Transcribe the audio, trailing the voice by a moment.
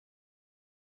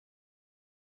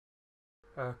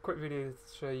Quick video to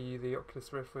show you the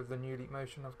Oculus Rift with the new Leap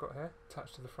Motion I've got here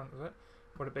attached to the front of it.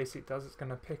 What it basically does, it's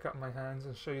going to pick up my hands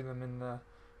and show you them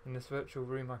in this virtual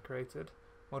room I created,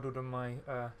 modelled on my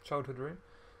childhood room.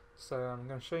 So I'm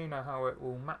going to show you now how it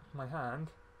will map my hand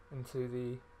into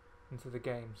the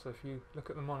game. So if you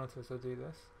look at the monitor as I do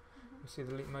this, you'll see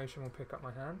the Leap Motion will pick up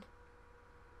my hand,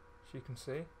 as you can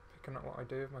see, picking up what I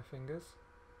do with my fingers,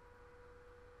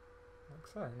 like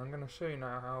so. And I'm going to show you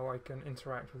now how I can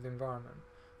interact with the environment.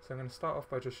 So I'm going to start off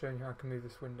by just showing you how I can move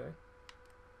this window.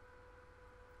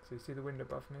 So you see the window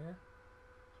above me here?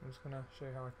 So I'm just going to show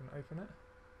you how I can open it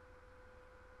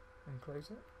and close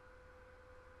it.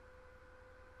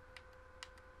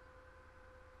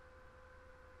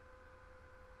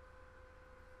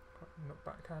 Not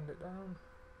backhand it down.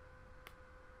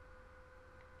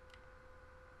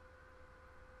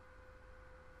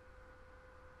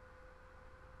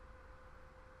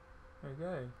 There we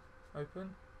go.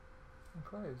 Open and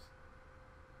close.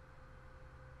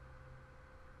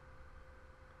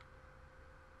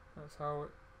 That's how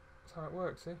it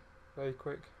works, see? Very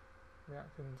quick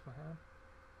reacting into my hand.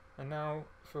 And now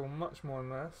feel much more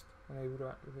immersed and able to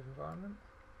act with the environment.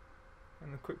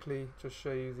 And quickly just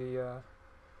show you the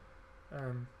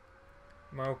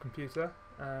my old computer,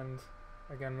 and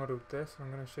again modelled this. I'm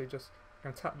going to show you I'm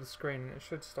going to tap the screen and it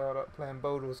should start up playing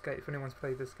Baldur's Gate. If anyone's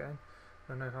played this game,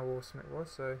 I know how awesome it was.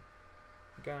 So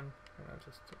again, I'll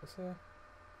just put this here,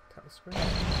 tap the screen.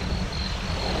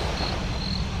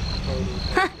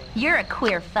 You're a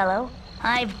queer fellow.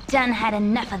 I've done had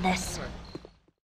enough of this. Anyway.